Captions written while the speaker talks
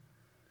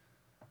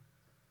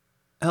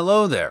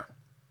Hello there.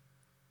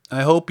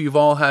 I hope you've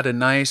all had a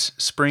nice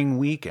spring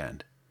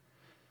weekend.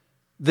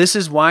 This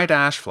is White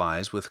Ash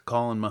Flies with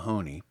Colin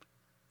Mahoney.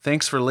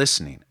 Thanks for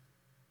listening.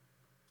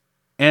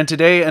 And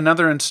today,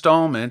 another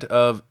installment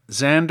of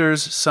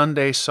Xander's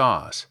Sunday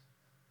Sauce,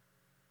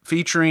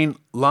 featuring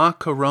La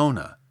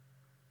Corona,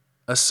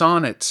 a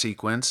sonnet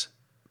sequence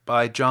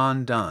by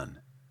John Donne.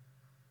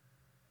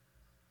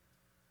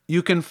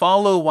 You can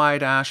follow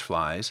White Ash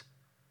Flies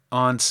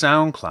on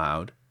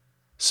SoundCloud,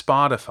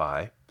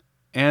 Spotify,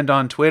 and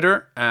on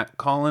Twitter at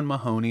Colin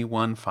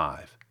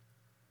Mahoney15.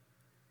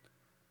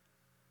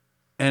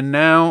 And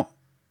now,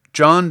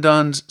 John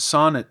Donne's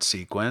sonnet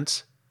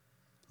sequence,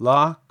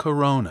 La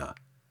Corona,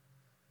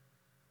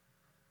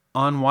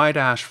 on White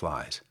Ash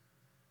Flies.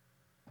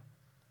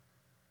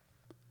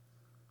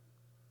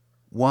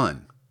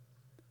 1.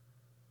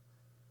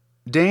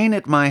 Deign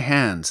at my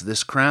hands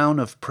this crown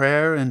of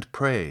prayer and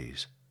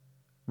praise,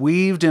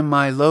 weaved in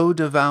my low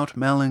devout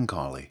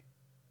melancholy.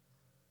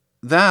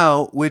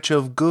 Thou which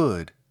of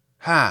good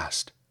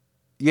hast,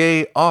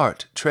 yea,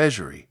 art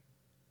treasury,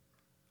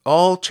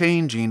 all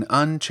changing,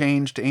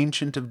 unchanged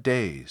Ancient of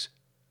Days.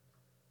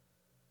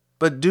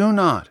 But do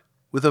not,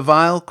 with a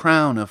vile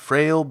crown of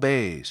frail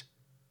bays,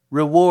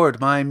 reward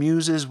my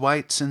muse's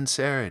white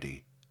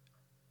sincerity.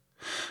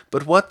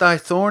 But what thy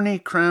thorny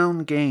crown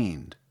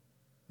gained,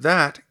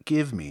 that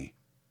give me,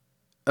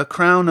 a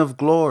crown of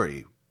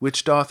glory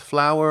which doth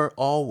flower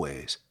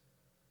always.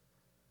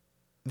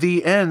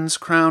 The ends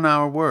crown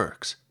our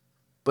works,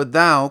 but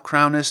thou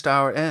crownest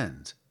our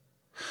ends.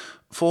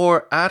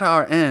 For at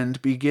our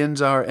end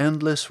begins our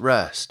endless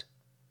rest.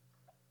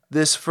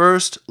 This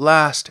first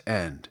last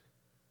end,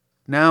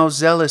 now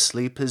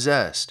zealously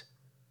possessed,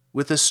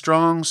 with a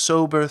strong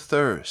sober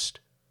thirst,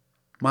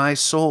 my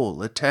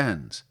soul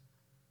attends.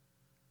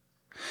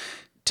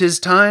 'Tis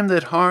time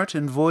that heart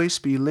and voice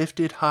be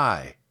lifted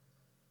high.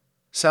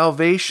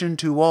 Salvation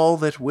to all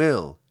that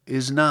will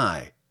is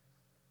nigh.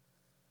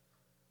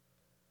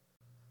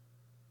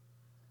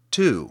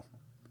 2.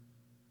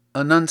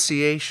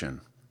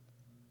 Annunciation.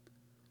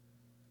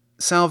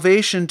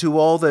 Salvation to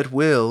all that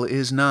will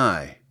is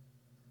nigh,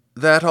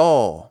 that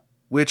all,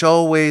 which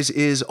always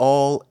is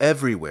all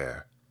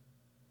everywhere,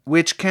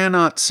 which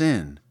cannot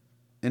sin,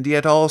 and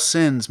yet all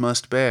sins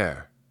must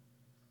bear,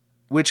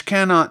 which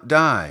cannot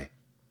die,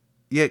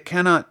 yet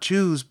cannot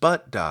choose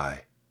but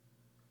die.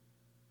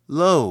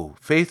 Lo,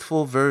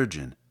 faithful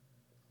Virgin,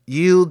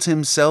 yields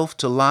himself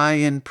to lie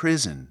in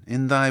prison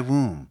in thy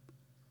womb.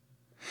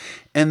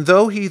 And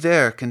though he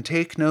there can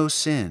take no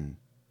sin,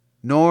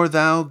 nor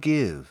thou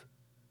give,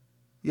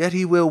 yet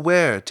he will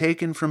wear,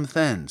 taken from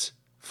thence,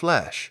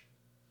 flesh,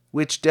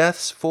 which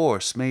death's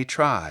force may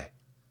try.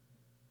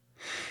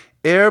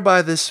 Ere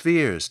by the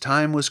spheres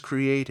time was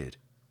created,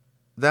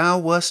 thou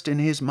wast in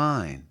his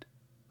mind,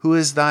 who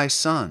is thy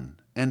son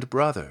and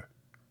brother,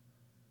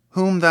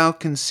 whom thou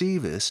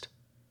conceivest,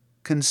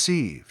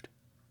 conceived.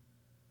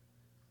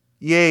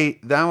 Yea,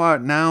 thou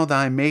art now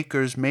thy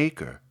Maker's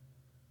Maker,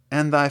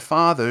 and thy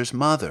Father's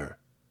mother.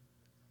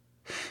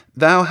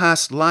 Thou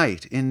hast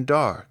light in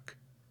dark,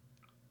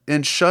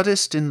 and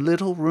shuttest in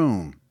little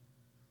room,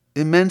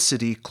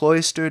 immensity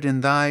cloistered in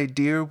thy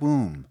dear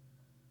womb.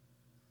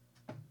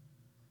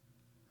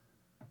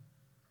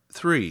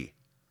 3.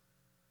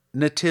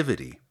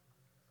 Nativity.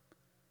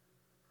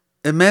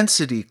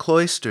 Immensity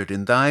cloistered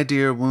in thy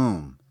dear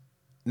womb,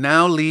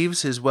 now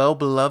leaves his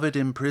well-beloved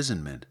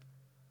imprisonment.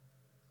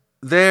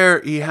 There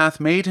he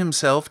hath made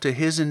himself to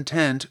his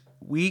intent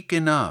weak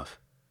enough,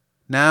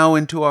 now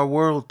into our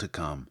world to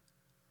come.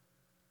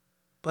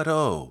 But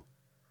oh,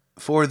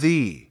 for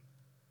thee,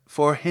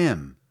 for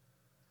him,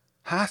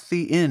 hath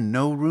the inn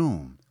no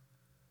room?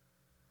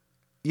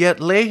 Yet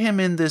lay him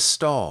in this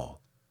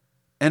stall,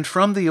 and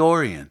from the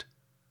Orient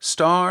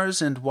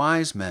stars and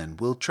wise men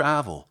will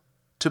travel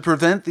to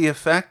prevent the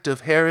effect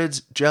of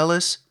Herod's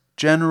jealous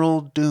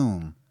general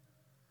doom.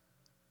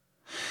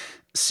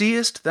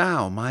 Seest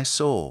thou, my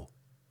soul,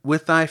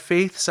 with thy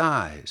faith's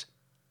eyes,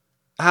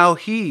 how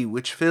he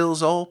which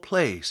fills all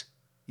place,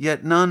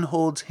 yet none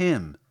holds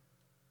him,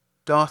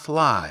 doth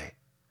lie?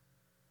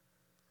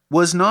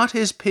 Was not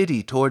his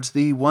pity towards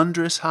thee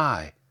wondrous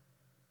high,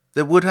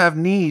 that would have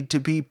need to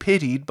be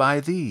pitied by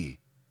thee?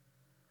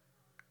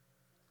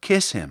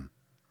 Kiss him,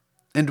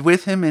 and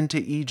with him into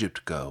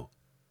Egypt go,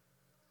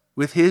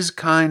 with his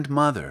kind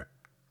mother,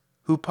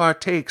 who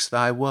partakes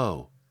thy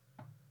woe.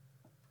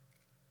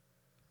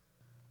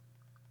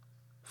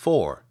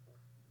 4.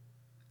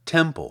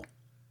 Temple.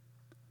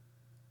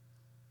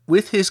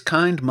 With his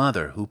kind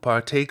mother, who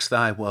partakes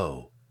thy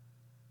woe,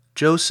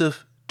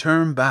 Joseph,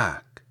 turn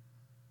back.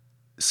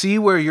 See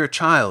where your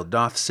child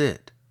doth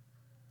sit,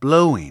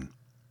 blowing,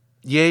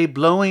 yea,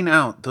 blowing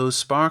out those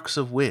sparks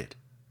of wit,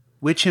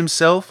 which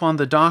himself on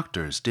the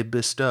doctors did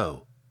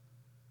bestow.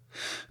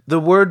 The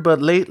word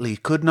but lately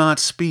could not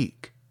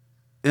speak,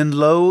 and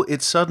lo,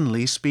 it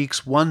suddenly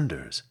speaks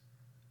wonders.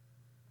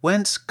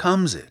 Whence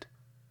comes it,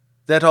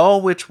 that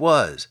all which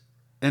was,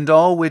 and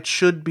all which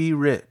should be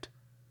writ,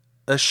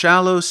 a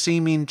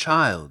shallow-seeming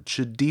child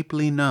should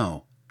deeply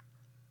know?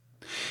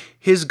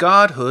 His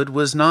godhood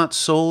was not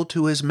sold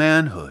to his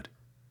manhood,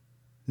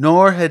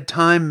 nor had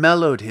time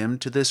mellowed him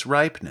to this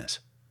ripeness.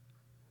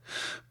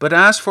 But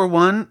as for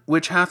one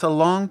which hath a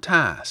long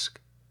task,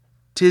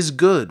 'tis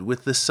good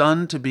with the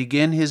son to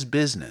begin his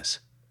business.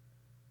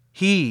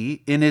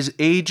 He in his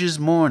age's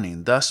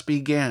morning thus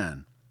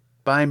began,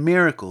 by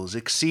miracles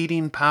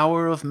exceeding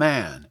power of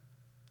man.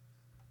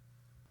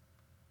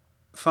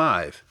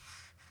 5.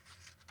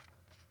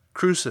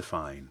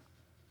 Crucifying.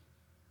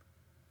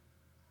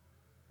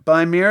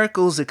 By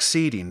miracles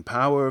exceeding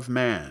power of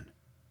man,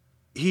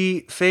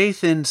 he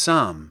faith in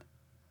some,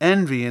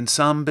 envy in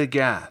some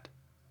begat.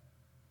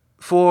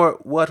 For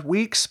what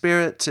weak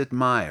spirits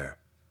admire,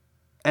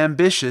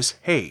 ambitious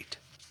hate.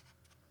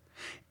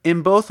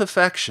 In both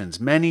affections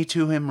many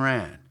to him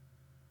ran.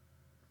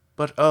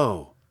 But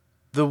oh,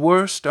 the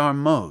worst are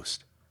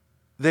most,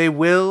 they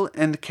will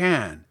and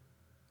can,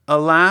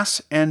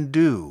 alas and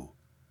do,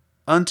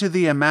 unto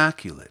the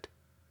Immaculate,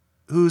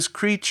 whose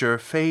creature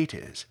fate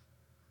is,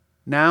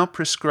 now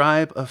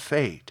prescribe a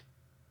fate,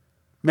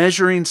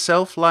 measuring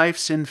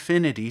self-life's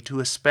infinity to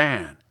a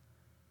span,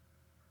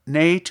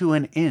 nay to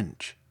an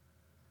inch.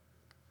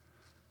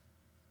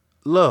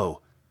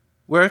 Lo,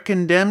 where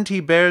condemned he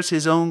bears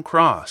his own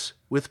cross,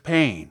 with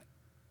pain,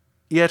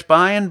 yet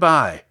by and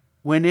by,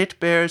 when it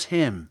bears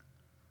him,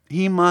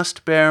 he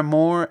must bear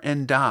more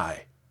and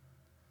die.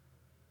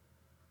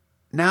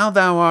 Now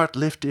thou art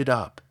lifted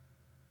up,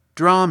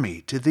 draw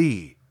me to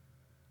thee,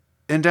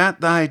 and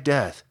at thy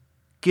death,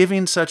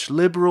 giving such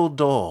liberal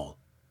dole,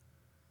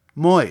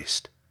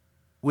 moist,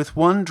 with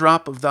one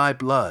drop of thy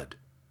blood,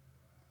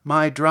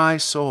 my dry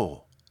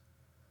soul.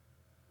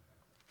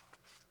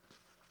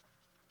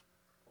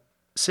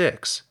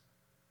 6.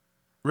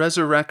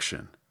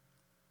 Resurrection.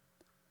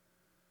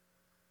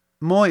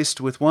 Moist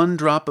with one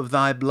drop of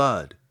thy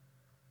blood,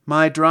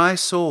 my dry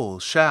soul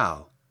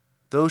shall,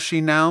 though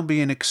she now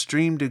be in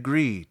extreme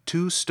degree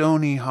too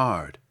stony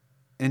hard,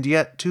 and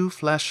yet too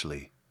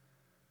fleshly,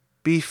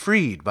 be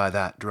freed by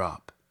that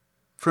drop,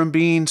 from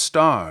being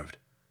starved,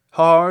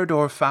 hard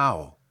or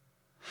foul,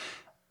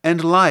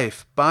 and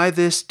life by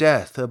this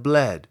death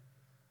abled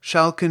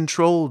shall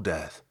control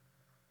death,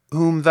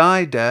 whom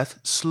thy death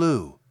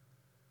slew.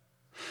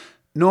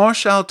 Nor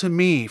shall to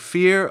me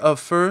fear of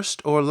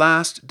first or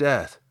last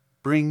death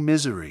bring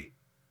misery,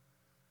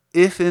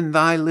 if in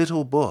thy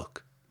little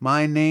book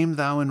my name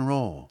thou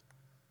enroll.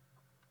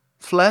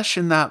 Flesh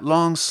in that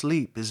long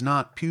sleep is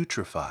not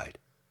putrefied,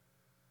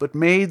 but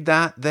made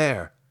that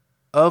there,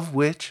 of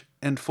which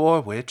and for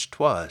which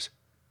 'twas.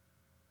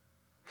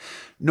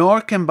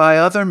 Nor can by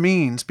other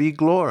means be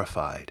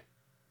glorified.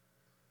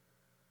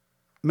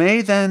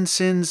 May then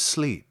sins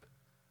sleep,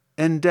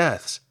 and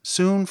deaths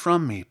soon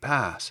from me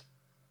pass,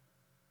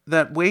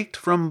 that waked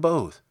from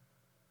both,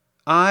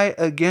 I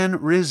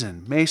again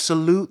risen may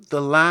salute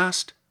the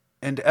last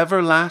and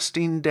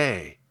everlasting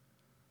day.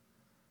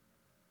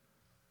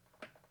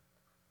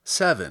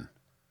 7.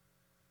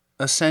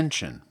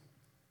 Ascension.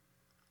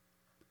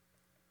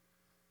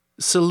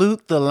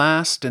 Salute the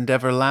last and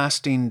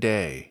everlasting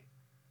day.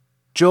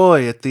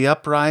 Joy at the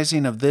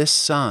uprising of this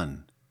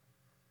sun,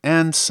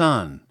 and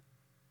sun,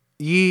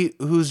 ye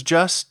whose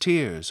just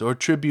tears or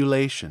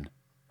tribulation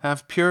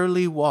have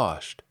purely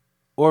washed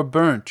or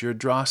burnt your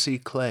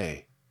drossy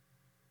clay.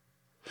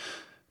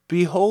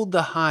 Behold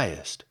the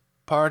highest,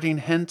 parting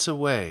hence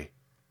away,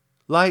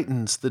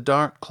 lightens the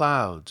dark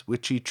clouds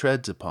which he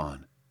treads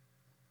upon.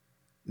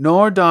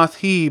 Nor doth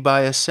he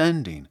by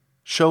ascending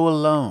show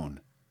alone,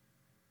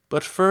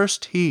 but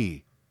first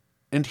he,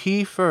 and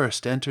he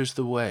first enters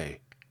the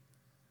way.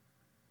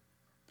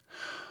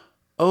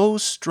 O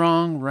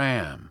strong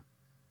Ram,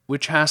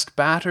 which hast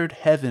battered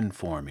heaven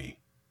for me,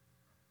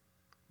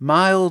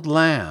 mild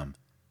Lamb,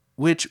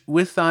 which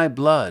with thy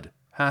blood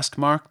hast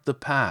marked the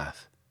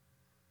path,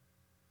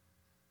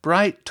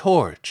 bright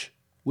torch,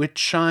 which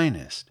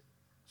shinest,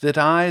 that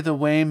I the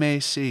way may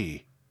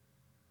see.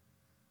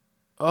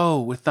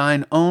 O, with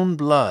thine own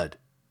blood,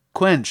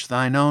 quench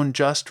thine own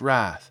just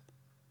wrath,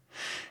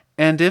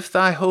 and if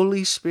thy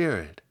Holy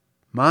Spirit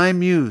my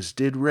muse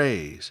did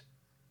raise,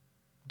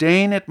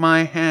 deign at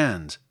my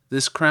hands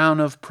this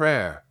crown of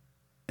prayer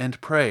and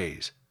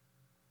praise.